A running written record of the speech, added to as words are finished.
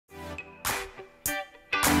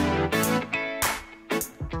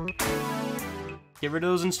Get rid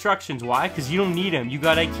of those instructions. Why? Because you don't need them. You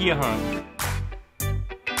got Ikeahunk.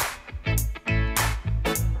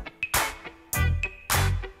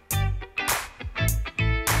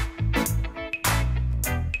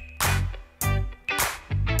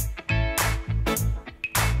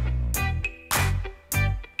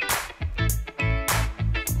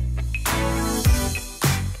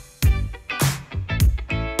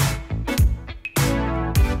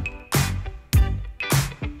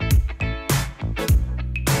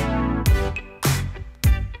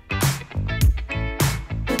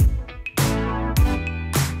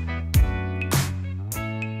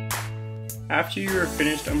 After you are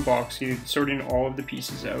finished unboxing and sorting all of the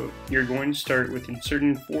pieces out, you're going to start with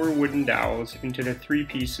inserting 4 wooden dowels into the 3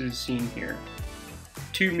 pieces seen here.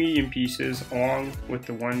 2 medium pieces along with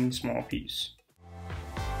the 1 small piece.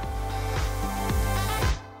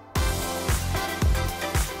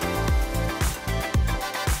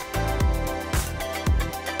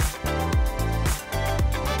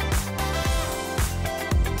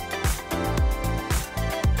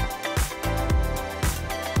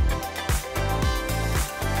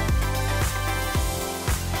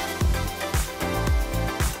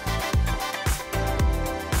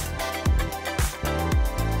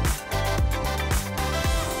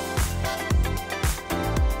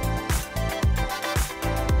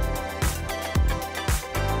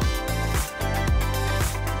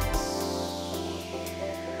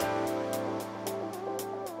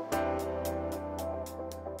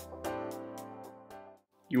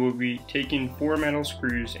 You will be taking 4 metal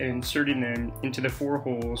screws and inserting them into the 4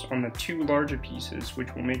 holes on the 2 larger pieces,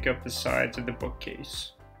 which will make up the sides of the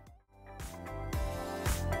bookcase.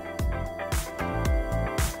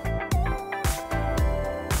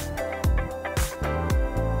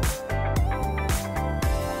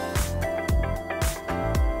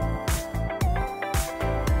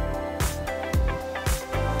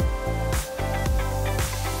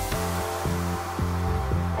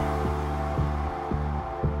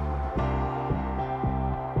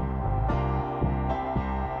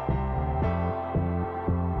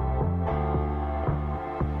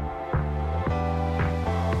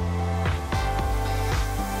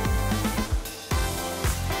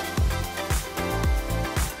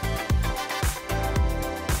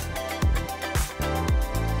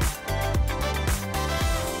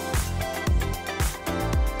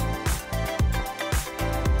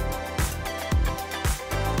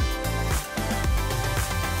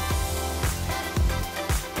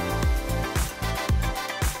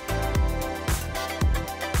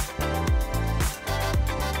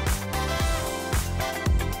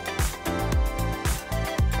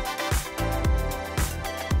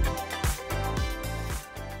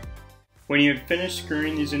 When you have finished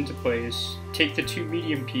screwing these into place, take the 2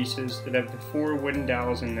 medium pieces that have the 4 wooden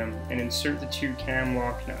dowels in them and insert the 2 cam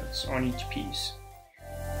lock nuts on each piece.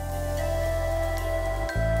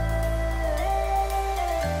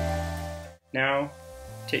 Now,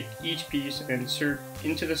 take each piece and insert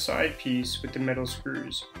into the side piece with the metal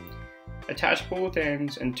screws. Attach both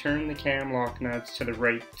ends and turn the cam lock nuts to the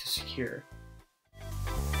right to secure.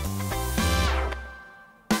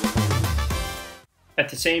 At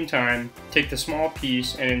the same time, take the small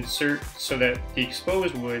piece and insert so that the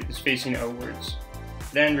exposed wood is facing outwards.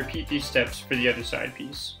 Then repeat these steps for the other side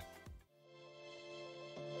piece.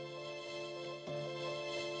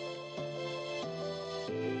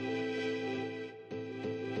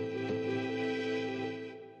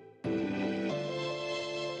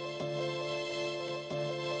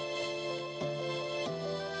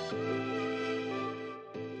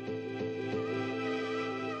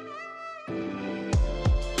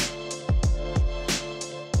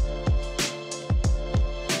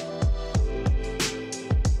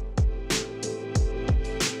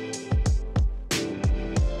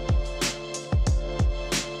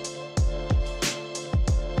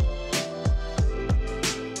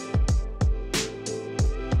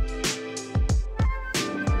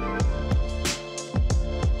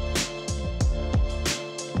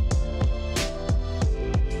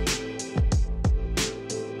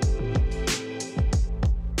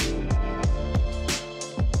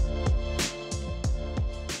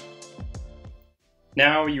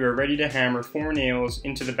 Now you are ready to hammer 4 nails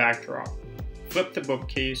into the backdrop. Flip the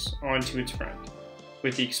bookcase onto its front.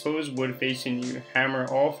 With the exposed wood facing you, hammer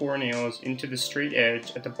all 4 nails into the straight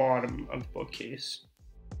edge at the bottom of the bookcase.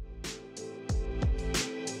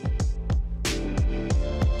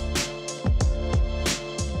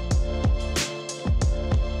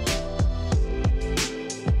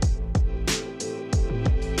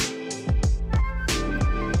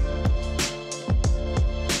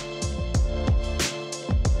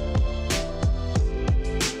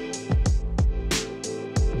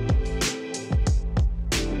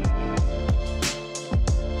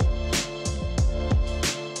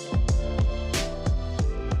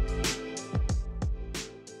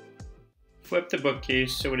 Flip the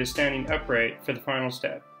bookcase so it is standing upright for the final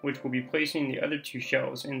step, which will be placing the other two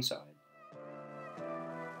shelves inside.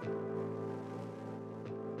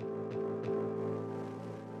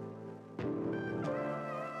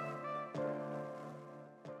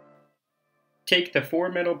 Take the 4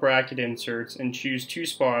 metal bracket inserts and choose 2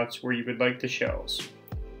 spots where you would like the shelves.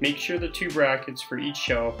 Make sure the 2 brackets for each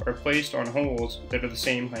shelf are placed on holes that are the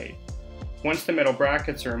same height. Once the metal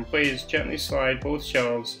brackets are in place, gently slide both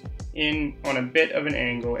shelves in on a bit of an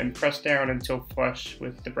angle and press down until flush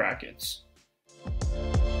with the brackets.